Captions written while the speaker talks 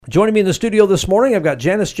Joining me in the studio this morning, I've got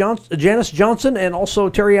Janice Johnson and also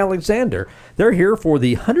Terri Alexander. They're here for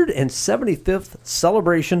the 175th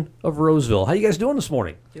celebration of Roseville. How you guys doing this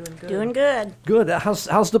morning? Doing good. Doing good. Good.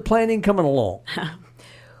 How's the planning coming along?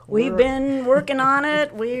 We've been working on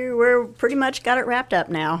it. We're pretty much got it wrapped up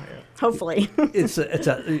now. Hopefully. It's a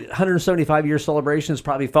 175-year celebration. It's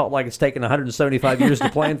probably felt like it's taken 175 years to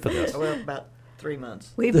plan for this. Well, about 3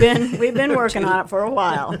 months. We've been working on it for a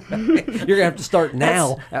while. You're gonna have to start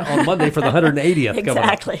now on Monday for the 180th.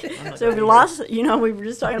 Exactly. So we lost. We were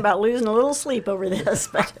just talking about losing a little sleep over this.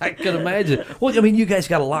 But I can imagine. Well, I mean, you guys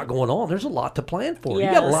got a lot going on. There's a lot to plan for.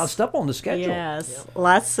 Yes. You got a lot of stuff on the schedule. Yes,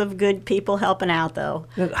 lots of good people helping out though.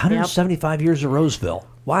 175 years of Roseville.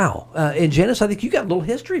 Wow. And Janis, I think you got a little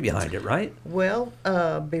history behind it, right? Well,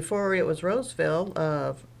 before it was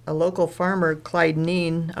Roseville, a local farmer, Clyde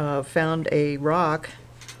Neen, found a rock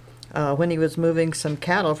when he was moving some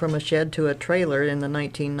cattle from a shed to a trailer in the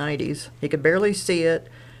 1990s. He could barely see it.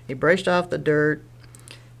 He brushed off the dirt.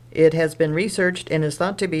 It has been researched and is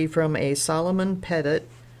thought to be from a Solomon Petit,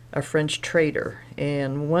 a French trader.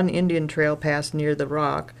 And one Indian trail path near the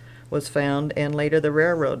rock was found, and later the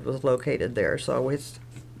railroad was located there. So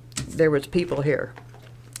there was people here.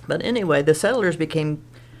 But anyway, the settlers began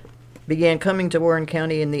coming to Warren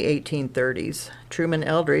County in the 1830s. Truman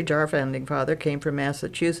Eldridge, our founding father, came from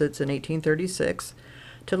Massachusetts in 1836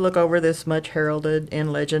 to look over this much heralded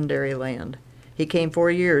and legendary land. He came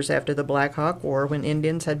 4 years after the Black Hawk War, when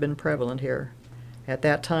Indians had been prevalent here. At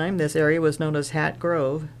that time, this area was known as Hat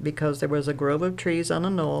Grove because there was a grove of trees on a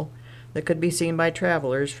knoll that could be seen by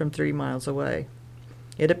travelers from 3 miles away.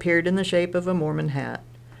 It appeared in the shape of a Mormon hat.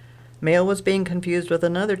 Mail was being confused with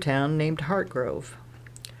another town named Hartgrove.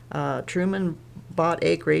 Truman bought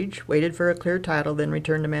acreage, waited for a clear title, then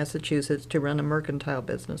returned to Massachusetts to run a mercantile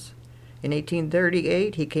business. In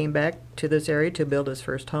 1838, he came back to this area to build his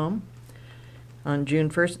first home. On June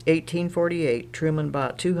 1st, 1848, Truman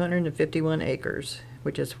bought 251 acres,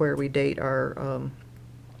 which is where we date our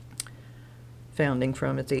founding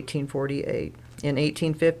from. It's 1848. In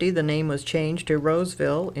 1850, the name was changed to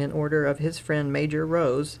Roseville in order of his friend Major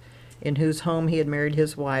Rose, in whose home he had married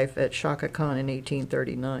his wife at Shaka Khan in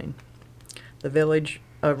 1839. The village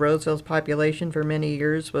of Roseville's population for many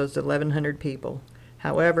years was 1,100 people.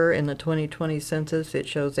 However, in the 2020 census, it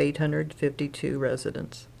shows 852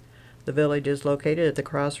 residents. The village is located at the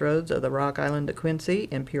crossroads of the Rock Island to Quincy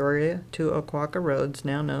and Peoria to Oquawka roads,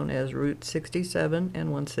 now known as Route 67 and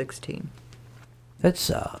 116.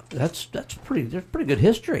 That's pretty good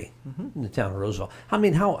history in the town of Roseville. I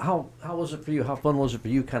mean, how was it for you? How fun was it for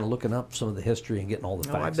you, kind of looking up some of the history and getting all the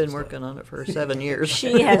facts? I've been working on it for 7 years.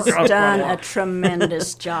 She has done a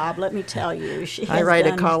tremendous job, let me tell you. I write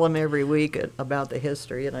a column every week about the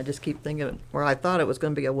history, and I just keep thinking, I thought it was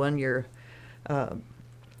going to be a 1-year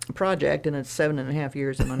project, and it's 7.5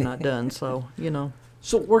 years, and I'm not done. So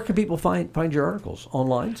So where can people find your articles?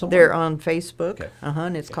 Online somewhere? They're on Facebook, Okay.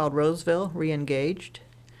 And it's called Roseville Reengaged.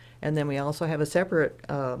 And then we also have a separate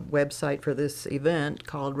website for this event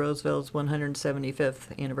called Roseville's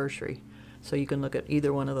 175th Anniversary. So you can look at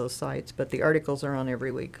either one of those sites, but the articles are on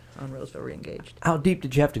every week on Roseville Reengaged. How deep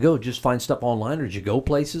did you have to go? Just find stuff online, or did you go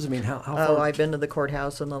places? I mean, how far? Oh, I've been to the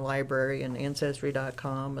courthouse and the library and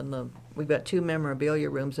Ancestry.com, and we've got 2 memorabilia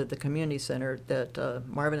rooms at the community center that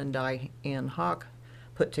Marvin and Diane Hawk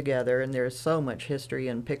put together, and there's so much history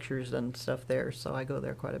and pictures and stuff there, so I go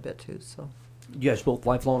there quite a bit too. So You guys both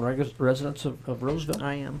lifelong residents of Roseville?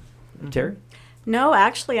 I am. Terri? No,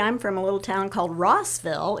 actually, I'm from a little town called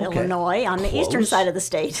Roseville, Okay. Illinois, on the Close. eastern side of the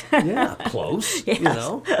state. Yeah, close. Yes.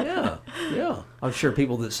 Yeah. I'm sure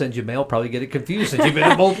people that send you mail probably get it confused since you've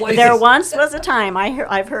been in both places. There once was a time,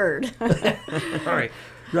 I've heard. All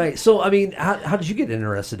right. So, I mean, how did you get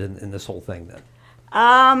interested in this whole thing then?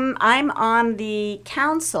 I'm on the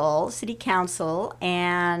city council,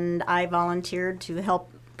 and I volunteered to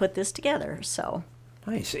help put this together. So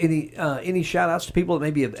Nice. Any shout outs to people that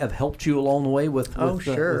maybe have helped you along the way with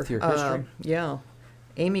Sure. with your history? Yeah.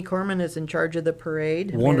 Amy Corman is in charge of the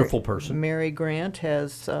parade. Wonderful person. Mary Grant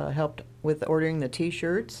has helped with ordering the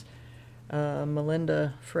T-shirts.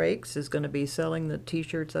 Melinda Frakes is going to be selling the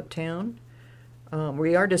T-shirts uptown.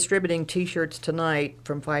 We are distributing T-shirts tonight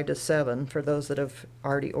from 5 to 7 for those that have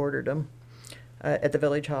already ordered them at the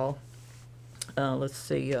Village Hall. Let's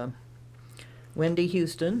see. Wendy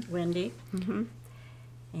Houston. Wendy. Mm-hmm.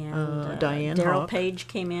 And Diane Daryl Hawk. Page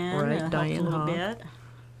came in Right, and helped Diane a little Hawk. bit.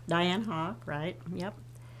 Diane Hawk, right? Yep.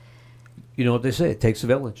 You know what they say? It takes a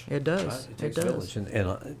village. It does. It takes It a does. village,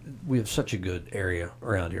 and we have such a good area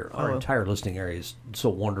around here. Our Oh. entire listening area is so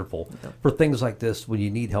wonderful for things like this. When you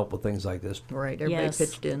need help with things like this, Right. Everybody Yes.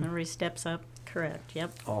 pitched in. Everybody steps up. Correct.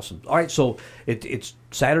 Yep. awesome. All right, so it's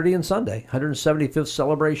Saturday and Sunday, 175th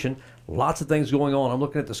celebration. Lots of things going on. I'm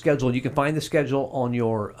looking at the schedule. You can find the schedule on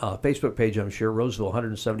your Facebook page, I'm sure, Roseville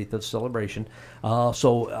 175th celebration.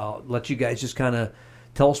 So let you guys just kind of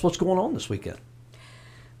tell us what's going on this weekend.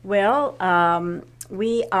 Well,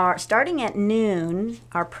 we are starting at noon.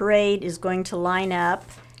 Our parade is going to line up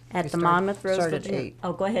at the Monmouth Roseville. start at 8.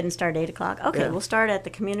 Oh, go ahead and start 8 o'clock. Okay, Yeah. we'll start at the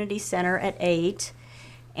community center at 8,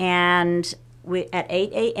 and at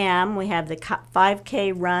 8 a.m. we have the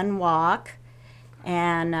 5K run walk,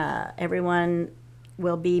 and everyone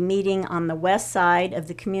will be meeting on the west side of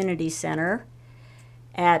the community center.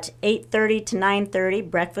 At 8:30 to 9:30,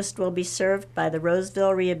 breakfast will be served by the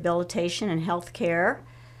Roseville Rehabilitation and Health Care.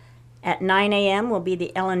 At 9 a.m. will be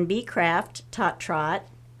the L&B Craft Tot Trot.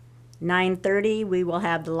 9:30, we will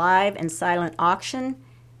have the live and silent auction,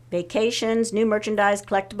 vacations, new merchandise,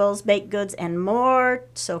 collectibles, baked goods, and more.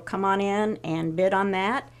 So come on in and bid on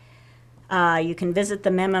that. You can visit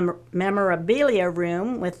the memorabilia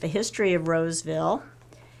room with the history of Roseville.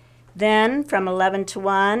 Then from 11 to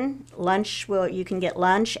 1, you can get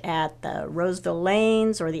lunch at the Roseville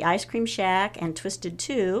Lanes or the Ice Cream Shack and Twisted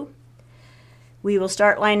 2. We will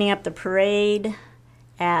start lining up the parade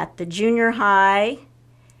at the junior high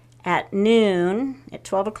at noon at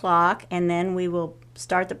 12 o'clock, and then we will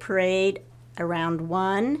start the parade around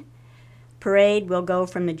 1. Parade will go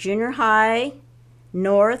from the junior high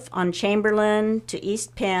north on Chamberlain to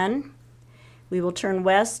East Penn. We will turn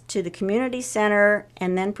west to the community center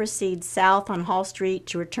and then proceed south on Hall Street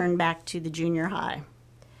to return back to the junior high.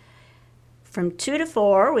 From 2 to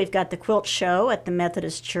 4, we've got the quilt show at the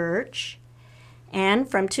Methodist Church.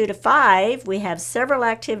 And from 2 to 5, we have several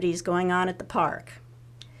activities going on at the park.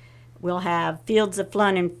 We'll have Fields of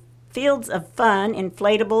Fun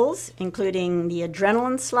inflatables, including the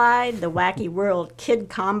Adrenaline Slide, the Wacky World Kid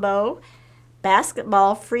Combo,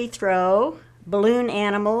 basketball free throw, balloon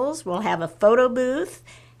animals. We'll have a photo booth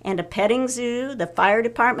and a petting zoo. The fire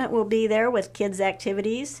department will be there with kids'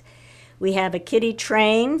 activities. We have a kiddie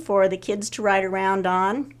train for the kids to ride around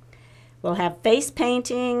on. We'll have face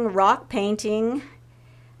painting, rock painting,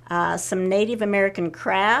 some Native American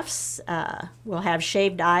crafts. We'll have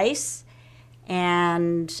shaved ice.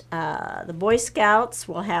 And the Boy Scouts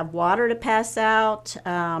will have water to pass out.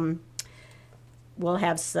 We'll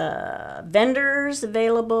have vendors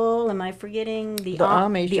available. Am I forgetting? The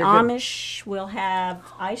Amish. The Amish will have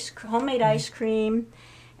homemade ice cream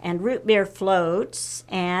and root beer floats.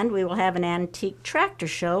 And we will have an antique tractor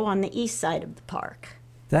show on the east side of the park.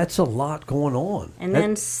 That's a lot going on. And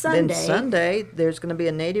then Sunday. Then Sunday, there's going to be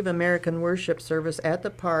a Native American worship service at the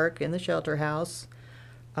park in the shelter house.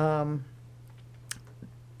 There's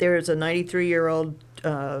a 93-year-old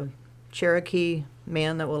Cherokee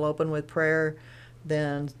man that will open with prayer.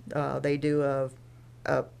 Then they do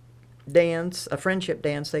a dance, a friendship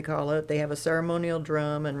dance they call it. They have a ceremonial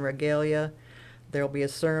drum and regalia. There'll be a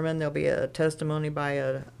sermon. There'll be a testimony by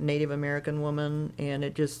a Native American woman, and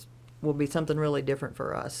it just will be something really different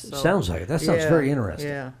for us. So, Sounds like it. That sounds very interesting.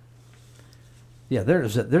 Yeah. Yeah,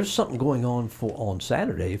 there's something going on on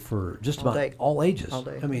Saturday for just All about day. all ages. All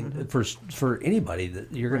day. I mean, for anybody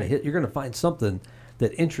that you're going to hit, you're going to find something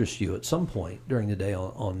that interests you at some point during the day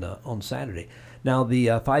on Saturday. Now the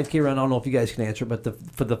 5K run, I don't know if you guys can answer, but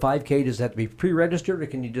for the 5K, does it have to be pre-registered, or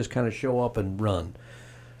can you just kind of show up and run?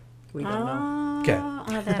 We don't know. Okay,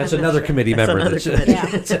 That's that's another committee member. another committee.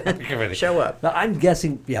 That's another committee. Show up. Now, I'm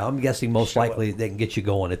guessing most likely they can get you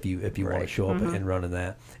going if you want to Right. show up and run in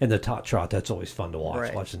that. And the tot trot, that's always fun to watch.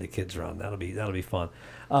 Right. Watching the kids run, that'll be fun.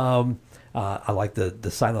 I like the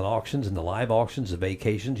silent auctions and the live auctions, the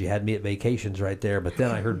vacations. You had me at vacations right there, but then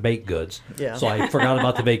I heard baked goods. Yeah. So I forgot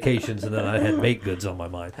about the vacations, and then I had baked goods on my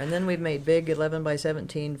mind. And then we've made big 11 by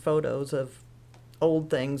 17 photos of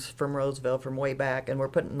old things from Roseville from way back, and we're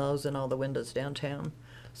putting those in all the windows downtown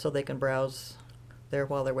so they can browse there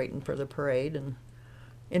while they're waiting for the parade, and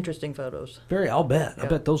interesting photos. I'll bet. I Yep.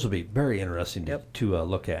 bet those will be very interesting Yep. to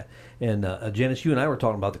look at. And Janis, you and I were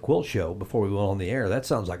talking about the quilt show before we went on the air. That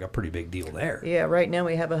sounds like a pretty big deal there. Yeah, right now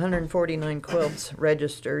we have 149 quilts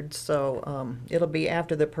registered, so it'll be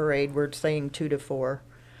after the parade. We're saying 2 to 4.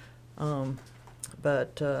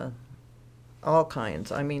 But all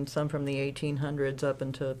kinds. I mean, some from the 1800s up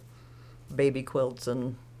into baby quilts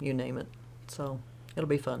and you name it. So it'll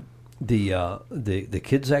be fun. the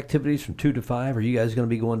kids' activities from 2 to 5. Are you guys going to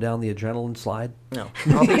be going down the adrenaline slide? No,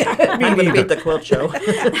 I'm going to be at the quilt show.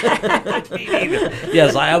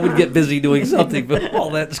 Yes, I would get busy doing something, but all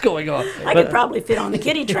that's going on. I could probably fit on the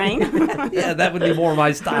kiddie train. Yeah, that would be more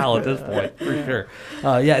my style at this point, for sure.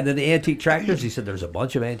 Yeah, and then the antique tractors. He said there's a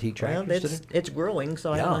bunch of antique Well, tractors today. it's growing,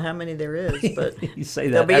 so I Yeah. don't know how many there is, but You say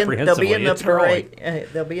they'll that be in apprehensively. the It's growing. parade.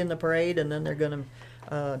 They'll be in the parade, and then they're going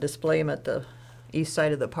to display them at the east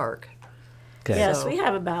side of the park. Okay. Yes, So- we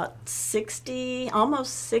have about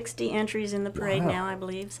almost 60 entries in the parade Wow. now, I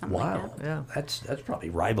believe, something Wow, like that. Yeah. that's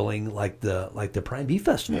probably rivaling like the Prime Beef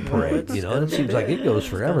Festival parade. it's You know, gonna it be seems like big. it goes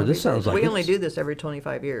forever. This sounds like we only it's- do this every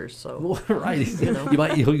 25 years, so right.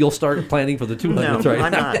 You'll start planning for the 200th right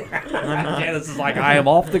I'm now. not. Janice is like, I am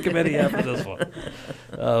off the committee after this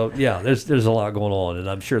one. Yeah, there's a lot going on, and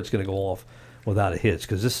I'm sure it's going to go off without a hitch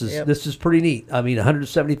because this Yep. is pretty neat. I mean,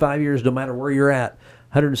 175 years, no matter where you're at,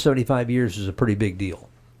 175 years is a pretty big deal.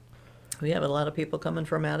 We have a lot of people coming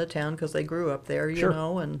from out of town because they grew up there, you Sure.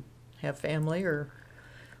 know, and have family or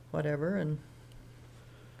whatever. And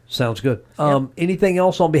Sounds good. Anything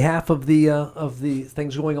else on behalf of the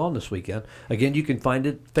things going on this weekend? Again, you can find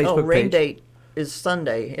it Facebook rain page. date is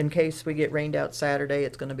Sunday. In case we get rained out Saturday,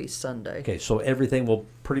 it's going to be Sunday. Okay, so everything will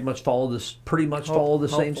pretty much follow the same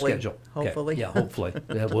Hopefully. schedule. Okay, Hopefully. yeah, hopefully.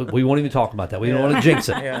 Yeah, we won't even talk about that. We don't want to jinx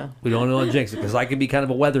it. Yeah. We don't want to jinx it because I can be kind of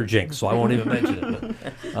a weather jinx, so I won't even mention it.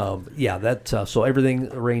 But, yeah, so everything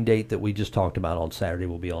the rain date that we just talked about on Saturday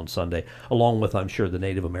will be on Sunday, along with I'm sure the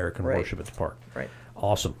Native American Right. worship at the park. Right.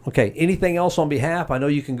 Awesome. Okay, anything else on behalf? I know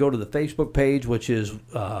you can go to the Facebook page, which is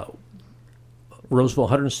Roseville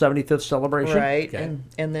 175th celebration. Right. Okay.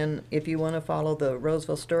 And then if you want to follow the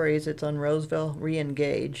Roseville stories, it's on Roseville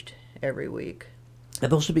Reengaged every week.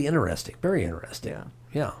 And those would be interesting. Very interesting. Yeah.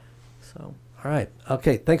 Yeah. So, All right.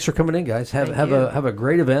 Okay. Thanks for coming in, guys. Have Thank you. a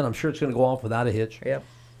great event. I'm sure it's going to go off without a hitch. yep.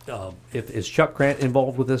 If is Chuck Grant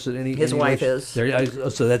involved with this at any? His any wife way? is. There,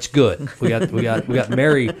 so that's good. We got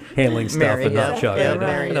Mary handling stuff, Mary, and not yeah. Chuck. Yeah, I know,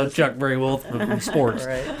 Mary I know is. Chuck very well from sports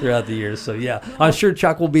Right. throughout the years. So yeah, I'm sure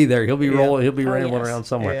Chuck will be there. He'll be Yeah. rolling. He'll be Oh, rambling yes. around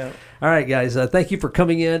somewhere. Yeah. All right, guys. Thank you for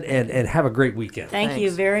coming in and have a great weekend. Thank you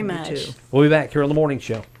Thanks. very You much. too. We'll be back here on the morning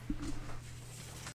show.